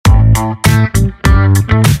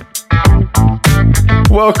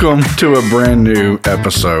Welcome to a brand new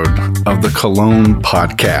episode of the Cologne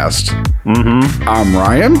Podcast. I'm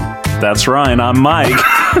Ryan. That's Ryan. I'm Mike.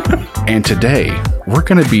 And today, we're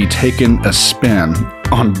going to be taking a spin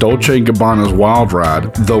on Dolce & Gabbana's wild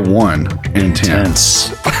ride, The One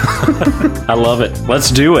Intense. I love it. Let's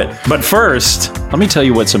do it. But first, let me tell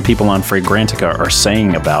you what some people on Fragrantica are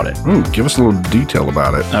saying about it. Ooh, give us a little detail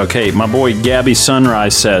about it. Okay, my boy Gabby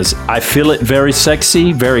Sunrise says, I feel it very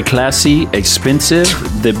sexy, very classy, expensive.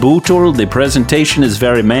 The bottle, the presentation is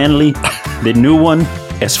very manly. The new one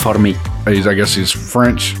is for me. I guess he's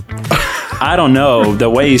French. I don't know. The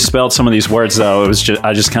way he spelled some of these words, though,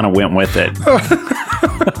 I just kind of went with it.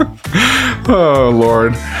 Oh,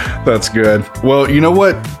 Lord. That's good. Well, you know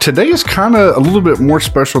what? Today is kind of a little bit more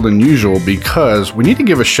special than usual because we need to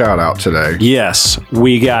give a shout out today. Yes.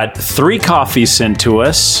 We got 3 coffees sent to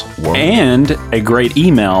us. Whoa. And a great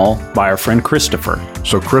email by our friend Christopher.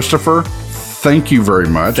 So, Christopher, thank you very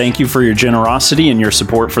much. Thank you for your generosity and your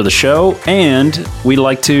support for the show. And we'd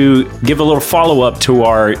like to give a little follow-up to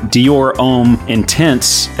our Dior Homme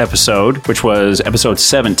Intense episode, which was episode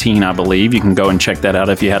 17, I believe. You can go and check that out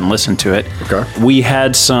if you hadn't listened to it. Okay. We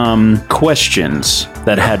had some questions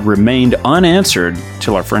that had remained unanswered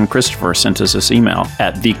till our friend Christopher sent us this email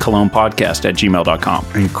at thecolognepodcast@gmail.com.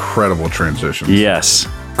 Incredible transitions. Yes.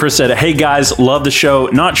 Chris said, hey guys, love the show.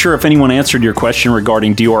 Not sure if anyone answered your question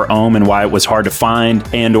regarding Dior Homme and why it was hard to find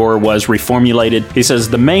and or was reformulated. He says,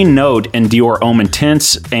 the main note in Dior Homme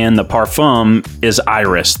Intense and the Parfum is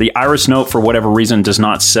iris. The iris note, for whatever reason, does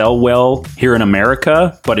not sell well here in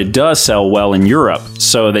America, but it does sell well in Europe.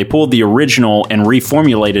 So they pulled the original and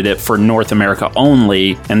reformulated it for North America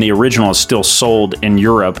only, and the original is still sold in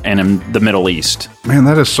Europe and in the Middle East. Man,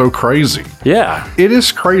 that is so crazy. Yeah. It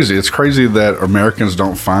is crazy. It's crazy that Americans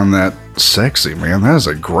don't find that sexy, man. That is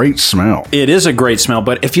a great smell. It is a great smell,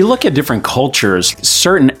 but if you look at different cultures,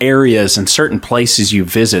 certain areas and certain places you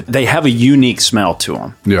visit, they have a unique smell to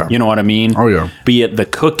them. Yeah. You know what I mean? Oh, yeah. Be it the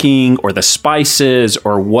cooking or the spices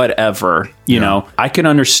or whatever, you know, I can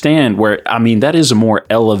understand where, I mean, that is a more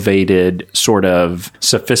elevated, sort of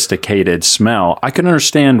sophisticated smell. I can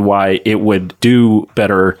understand why it would do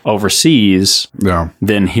better overseas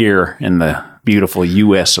than here in the beautiful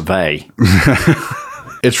US of A.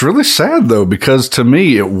 It's really sad, though, because to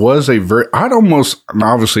me, it was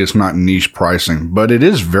obviously it's not niche pricing, but it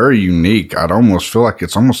is very unique. I'd almost feel like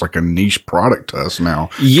it's almost like a niche product to us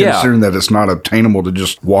now. Yeah. Considering that it's not obtainable to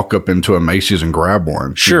just walk up into a Macy's and grab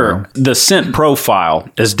one. Sure. You know? The scent profile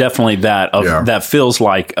is definitely that feels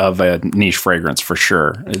like of a niche fragrance for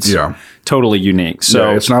sure. It's totally unique.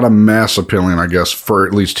 So it's not a mass appealing, I guess, for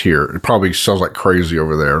at least here. It probably sells like crazy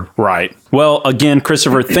over there. Right. Well, again,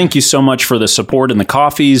 Christopher, thank you so much for the support and the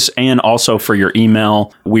coffees and also for your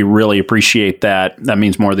email. We really appreciate that. That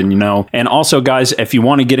means more than you know. And also, guys, if you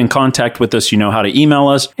want to get in contact with us, you know how to email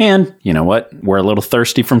us. And you know what? We're a little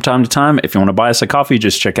thirsty from time to time. If you want to buy us a coffee,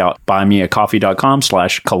 just check out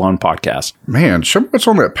buymeacoffee.com/Cologne Podcast. Man, show me what's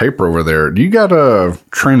on that paper over there. Do you got a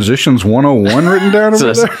Transitions 101 written down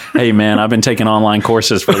over there? Hey, man, I've been taking online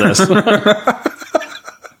courses for this.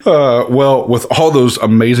 Well, with all those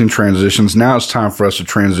amazing transitions, now it's time for us to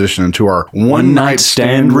transition into our one night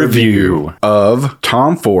stand review of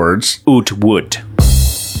Tom Ford's Oud Wood.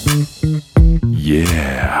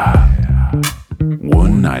 Yeah.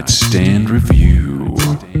 One night stand review.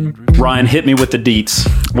 Ryan, hit me with the deets.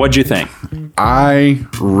 What'd you think? I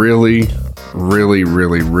really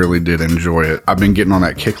did enjoy it. I've been getting on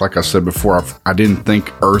that kick, like I said before. I didn't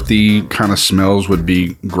think earthy kind of smells would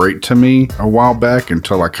be great to me a while back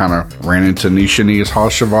until I kind of ran into Nishani's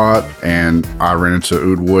Hashavat and I ran into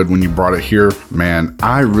Oud Wood when you brought it here. Man,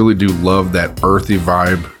 I really do love that earthy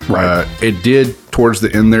vibe. Right. It did, towards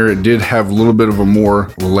the end there, it did have a little bit of a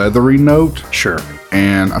more leathery note. Sure.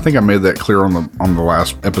 And I think I made that clear on the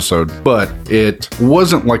last episode, but it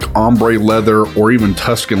wasn't like ombre leather or even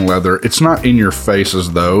Tuscan leather. It's not in your face as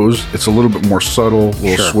those. It's a little bit more subtle, a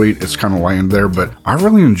little sweet. It's kind of laying there, but I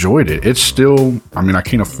really enjoyed it. It's still, I mean, I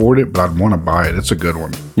can't afford it, but I'd want to buy it. It's a good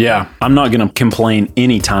one. Yeah. I'm not going to complain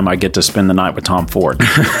anytime I get to spend the night with Tom Ford.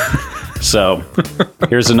 So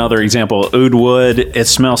here's another example. Oud Wood, it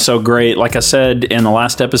smells so great. Like I said in the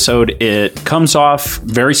last episode, it comes off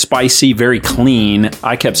very spicy, very clean.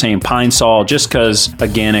 I kept saying Pine Sol just because,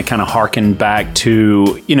 again, it kind of harkened back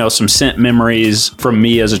to, you know, some scent memories from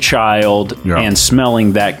me as a child and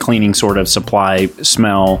smelling that cleaning sort of supply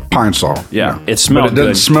smell. Pine Sol. Yeah. It smelled good. But it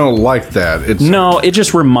doesn't smell like that. No, it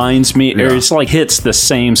just reminds me, or it's like hits the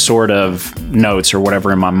same sort of notes or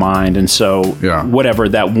whatever in my mind. And so whatever,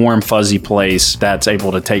 that warm, fuzzy fuzzy place that's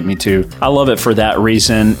able to take me to. I love it for that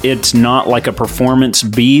reason. It's not like a performance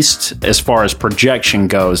beast as far as projection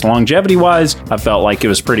goes. Longevity wise, I felt like it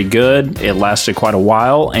was pretty good. It lasted quite a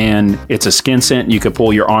while, and it's a skin scent. You could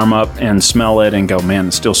pull your arm up and smell it and go, man,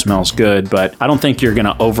 it still smells good. But I don't think you're going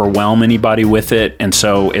to overwhelm anybody with it. And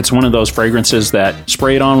so it's one of those fragrances that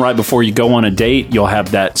spray it on right before you go on a date. You'll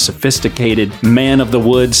have that sophisticated man of the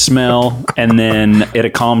woods smell, and then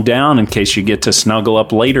it'll calm down in case you get to snuggle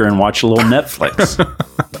up later and watch a little Netflix.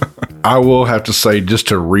 I will have to say, just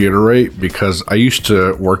to reiterate, because I used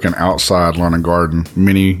to work in outside lawn and garden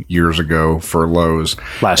many years ago for Lowe's.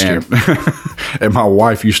 Last year. And my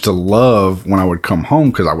wife used to love when I would come home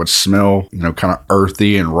because I would smell, kind of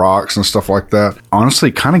earthy and rocks and stuff like that. Honestly,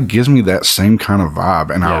 it kind of gives me that same kind of vibe.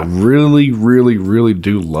 And I really, really, really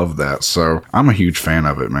do love that. So I'm a huge fan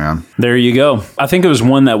of it, man. There you go. I think it was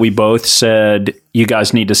one that we both said, you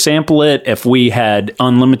guys need to sample it. If we had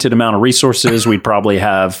unlimited amount of resources, we'd probably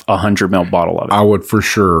have 100 ml bottle of it. I would for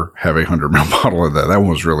sure have a 100 ml bottle of that. That one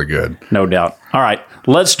was really good. No doubt. All right,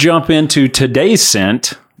 let's jump into today's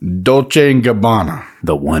scent. Dolce and Gabanna.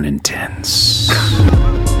 The 1 intense.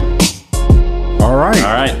 All right.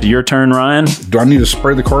 All right, your turn, Ryan. Do I need to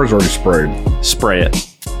spray the car? Or is it already sprayed? Spray it.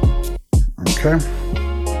 Okay.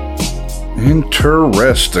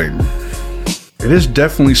 Interesting. It is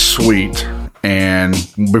definitely sweet. And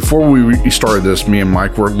before we started this, me and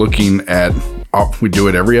Mike were looking at, we do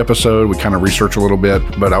it every episode. We kind of research a little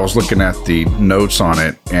bit, but I was looking at the notes on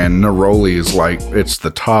it, and neroli is it's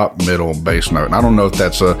the top, middle, base note. And I don't know if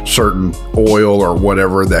that's a certain oil or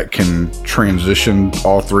whatever that can transition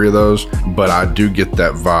all three of those, but I do get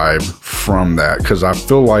that vibe from that because I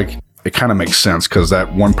feel like it kind of makes sense because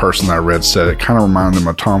that one person that I read said it kind of reminded them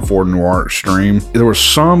of Tom Ford Noir Extreme. There was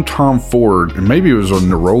some Tom Ford, and maybe it was a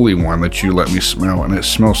neroli one that you let me smell, and it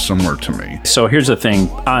smells similar to me. So here's the thing.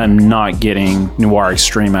 I'm not getting Noir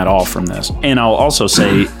Extreme at all from this. And I'll also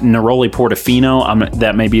say Neroli Portofino,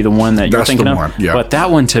 that may be the one that you're thinking of. One, yeah. But that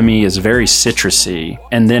one to me is very citrusy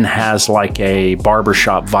and then has like a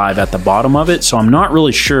barbershop vibe at the bottom of it. So I'm not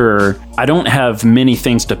really sure. I don't have many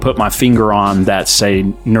things to put my finger on that say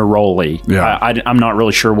neroli. Yeah. I'm not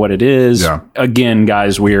really sure what it is. Yeah. Again,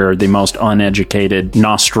 guys, we're the most uneducated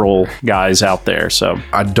nostril guys out there. So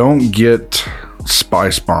I don't get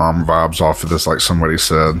spice bomb vibes off of this, like somebody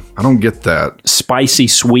said. I don't get that. Spicy,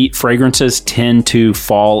 sweet fragrances tend to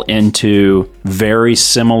fall into very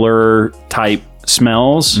similar type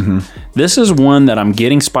smells. Mm-hmm. This is one that I'm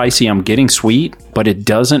getting spicy, I'm getting sweet, but it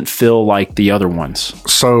doesn't feel like the other ones.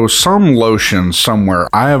 So some lotion somewhere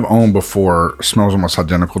I have owned before smells almost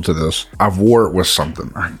identical to this. I've wore it with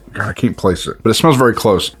something. I can't place it, but it smells very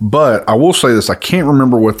close. But I will say this, I can't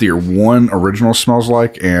remember what the one original smells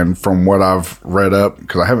like, and from what I've read up,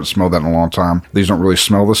 because I haven't smelled that in a long time, these don't really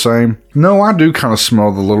smell the same. No, I do kind of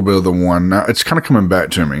smell the little bit of the one. Now, it's kind of coming back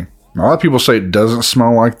to me. A lot of people say it doesn't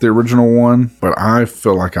smell like the original one, but I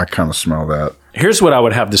feel like I kind of smell that. Here's what I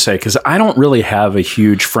would have to say, because I don't really have a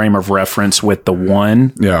huge frame of reference with the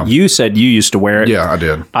one. Yeah. You said you used to wear it. Yeah, I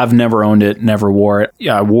did. I've never owned it, never wore it.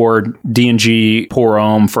 Yeah, I wore D&G Pour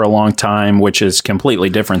Homme for a long time, which is completely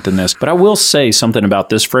different than this. But I will say something about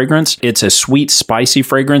this fragrance. It's a sweet, spicy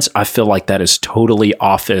fragrance. I feel like that is totally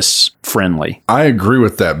office friendly. I agree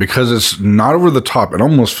with that because it's not over the top. It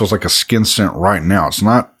almost feels like a skin scent right now. It's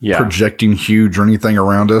not projecting huge or anything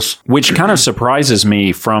around us. Which kind of surprises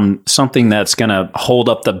me from something that's going to hold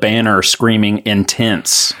up the banner screaming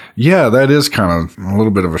intense. Yeah, that is kind of a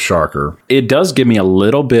little bit of a shocker. It does give me a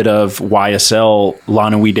little bit of YSL La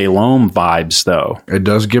Nuit de l'Homme vibes, though. It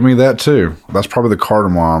does give me that, too. That's probably the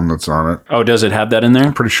cardamom that's on it. Oh, does it have that in there?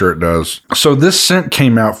 I'm pretty sure it does. So this scent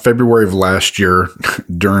came out February of last year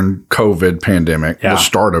during COVID pandemic. Yeah. The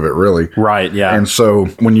start of it, really. Right, yeah. And so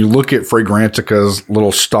when you look at Fragrantica's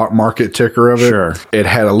little stock market ticker of it, it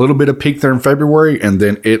had a little bit of peak there in February, and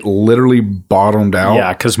then it literally bottomed out.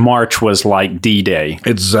 Yeah, because March was like D-Day.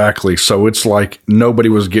 Exactly. So it's like nobody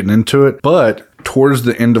was getting into it. But towards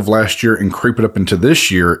the end of last year and creeping up into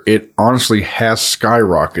this year, it honestly has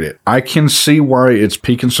skyrocketed. I can see why it's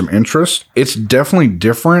piquing some interest. It's definitely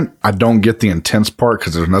different. I don't get the intense part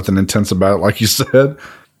because there's nothing intense about it, like you said.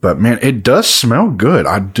 But man, it does smell good.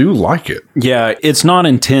 I do like it. Yeah, it's not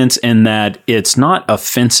intense in that it's not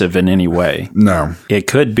offensive in any way. No. It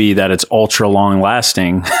could be that it's ultra long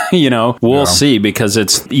lasting. We'll see, because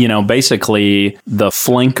it's, basically the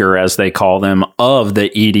flanker, as they call them, of the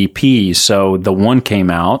EDP. So the one came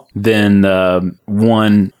out, then the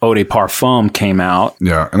one Eau de Parfum came out.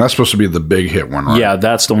 Yeah, and that's supposed to be the big hit one, right? Yeah,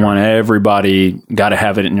 that's the one everybody got to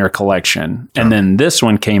have it in your collection. And then this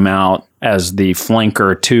one came out as the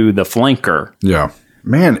flanker to the flanker. Yeah.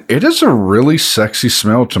 Man, it is a really sexy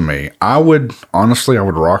smell to me. I would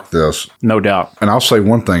rock this. No doubt. And I'll say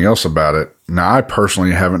one thing else about it. Now, I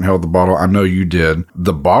personally haven't held the bottle. I know you did.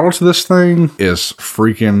 The bottle to this thing is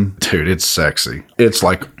freaking, dude, it's sexy. It's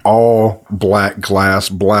like all black glass,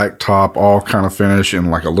 black top, all kind of finish,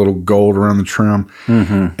 and like a little gold around the trim.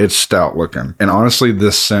 Mm-hmm. It's stout looking. And honestly,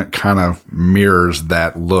 this scent kind of mirrors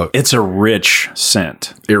that look. It's a rich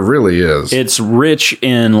scent. It really is. It's rich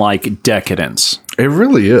in like decadence. It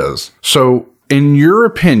really is. So, in your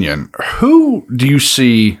opinion, who do you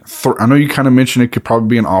see? I know you kind of mentioned it could probably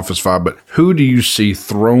be an office vibe, but who do you see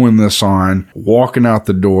throwing this on, walking out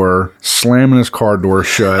the door, slamming his car door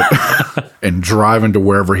shut, and driving to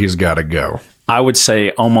wherever he's got to go? I would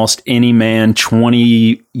say almost any man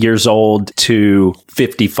 20 years old to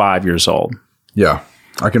 55 years old. Yeah,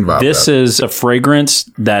 I can vibe This that. is a fragrance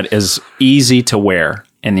that is easy to wear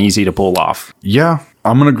and easy to pull off. Yeah,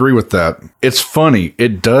 I'm going to agree with that. It's funny.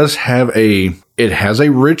 It does have it has a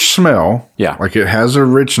rich smell. Yeah. Like it has a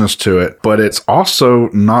richness to it, but it's also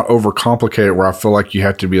not overcomplicated where I feel like you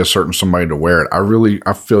have to be a certain somebody to wear it.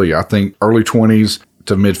 I feel you. I think early 20s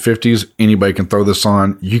to mid 50s, anybody can throw this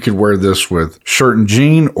on. You could wear this with shirt and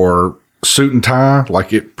jean or suit and tie.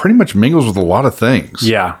 Like it pretty much mingles with a lot of things.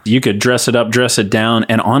 Yeah. You could dress it up, dress it down.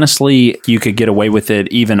 And honestly, you could get away with it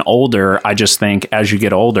even older. I just think as you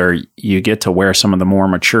get older, you get to wear some of the more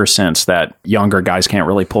mature scents that younger guys can't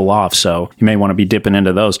really pull off. So you may want to be dipping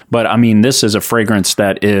into those. But I mean, this is a fragrance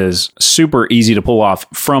that is super easy to pull off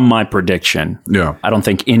from my prediction. Yeah. I don't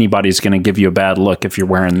think anybody's going to give you a bad look if you're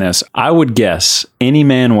wearing this. I would guess any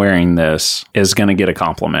man wearing this is going to get a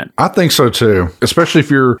compliment. I think so too, especially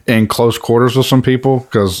if you're in close quarters with some people,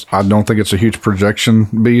 because I don't think it's a huge projection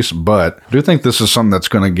beast, but I do think this is something that's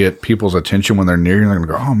going to get people's attention when they're near you. They're going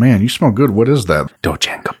to go, oh man, you smell good. What is that?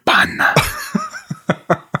 Dolce & Gabanna.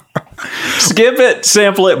 Skip it,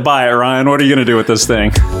 sample it, buy it, Ryan. What are you going to do with this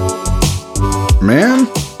thing? Man,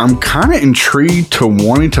 I'm kind of intrigued to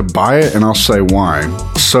wanting to buy it, and I'll say why.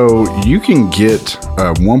 So you can get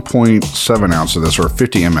 1.7 ounce of this, or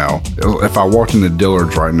 50 ml. If I walked into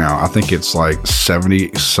Dillard's right now, I think it's like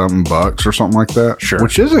 70 something bucks or something like that. Sure.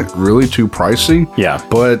 Which isn't really too pricey. Yeah.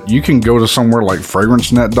 But you can go to somewhere like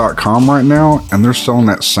fragrancenet.com right now, and they're selling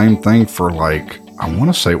that same thing for like, I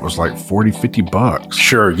want to say it was like 40, 50 bucks.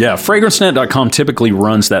 Sure, yeah. Fragrancenet.com typically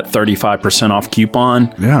runs that 35% off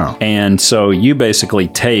coupon. Yeah. And so you basically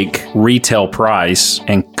take retail price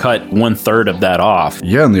and cut 1/3 of that off.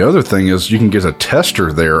 Yeah, and the other thing is you can get a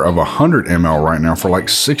tester there of 100 ml right now for like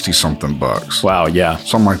 60 something bucks. Wow, yeah.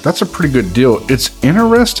 So I'm like, that's a pretty good deal. It's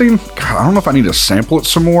interesting. God, I don't know if I need to sample it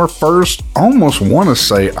some more first. I almost want to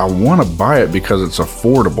say I want to buy it because it's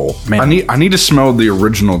affordable. Man. I need to smell the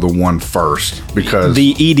original, the one first, because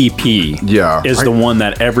The EDP Yeah, is the one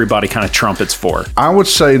that everybody kind of trumpets for. I would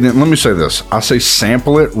say that, let me say this. I say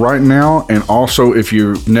sample it right now. And also, if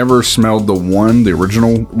you've never smelled the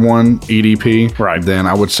original one, EDP, Right. then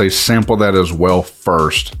I would say sample that as well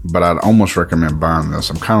first. But I'd almost recommend buying this.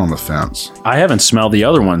 I'm kind of on the fence. I haven't smelled the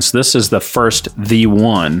other ones. This is the first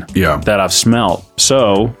one Yeah. that I've smelled.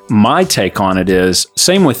 So my take on it is,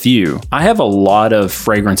 same with you. I have a lot of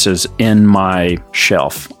fragrances in my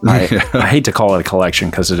shelf. I hate to call it a collection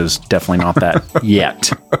because it is definitely not that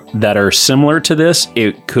yet. That are similar to this.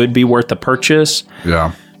 It could be worth the purchase.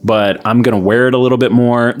 Yeah. But I'm going to wear it a little bit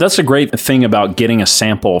more. That's a great thing about getting a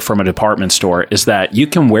sample from a department store, is that you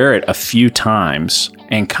can wear it a few times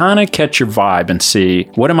and kind of catch your vibe and see,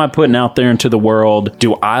 what am I putting out there into the world?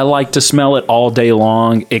 Do I like to smell it all day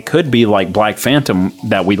long? It could be like Black Phantom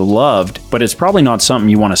that we loved, but it's probably not something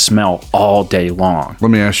you want to smell all day long. Let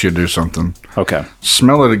me ask you to do something. Okay.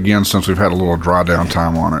 Smell it again since we've had a little dry down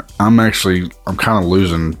time on it. I'm kind of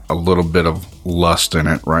losing a little bit of lust in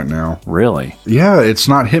it right now. Really? Yeah, it's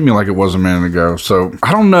not hit me like it was a minute ago. So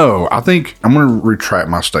I don't know. I think I'm going to retract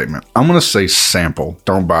my statement. I'm going to say sample.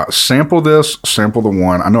 Don't buy. Sample this, sample the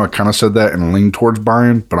one. I know I kind of said that and leaned towards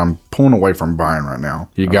buying, but I'm pulling away from buying right now.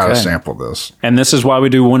 You got to sample this. And this is why we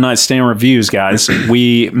do one night stand reviews, guys.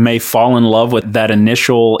 We may fall in love with that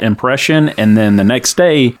initial impression, and then the next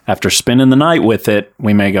day, after spending the night with it,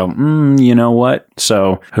 we may go, you know what?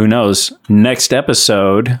 So who knows? Next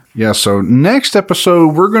episode. Yeah, so next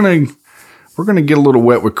episode, we're going to get a little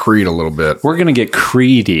wet with Creed a little bit. We're going to get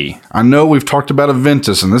creedy. I know we've talked about a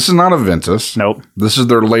Ventus, and this is not a Ventus. Nope. This is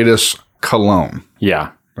their latest cologne.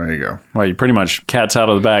 Yeah. There you go. Well, you pretty much cat's out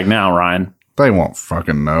of the bag now, Ryan. They won't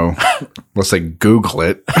fucking know unless they Google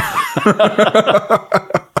it.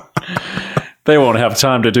 They won't have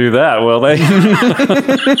time to do that, will they?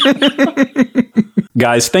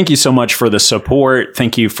 Guys, thank you so much for the support.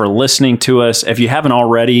 Thank you for listening to us. If you haven't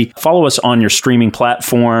already, follow us on your streaming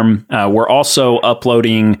platform. We're also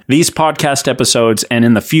uploading these podcast episodes, and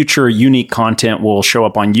in the future, unique content will show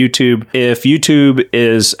up on YouTube. If YouTube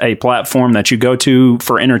is a platform that you go to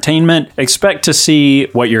for entertainment, expect to see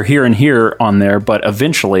what you're hearing here on there, but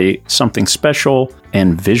eventually something special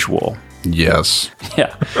and visual. Yes.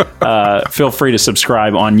 Yeah. Feel free to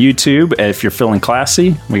subscribe on YouTube if you're feeling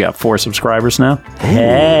classy. We got 4 subscribers now. Ooh,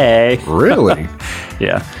 hey. Really?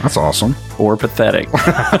 Yeah. That's awesome. Or pathetic.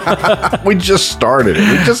 We just started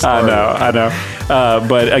it. I know.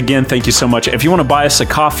 But again, thank you so much. If you want to buy us a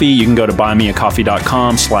coffee, you can go to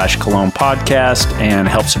buymeacoffee.com/Cologne Podcast and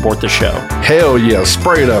help support the show. Hell yeah.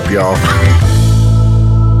 Spray it up, y'all.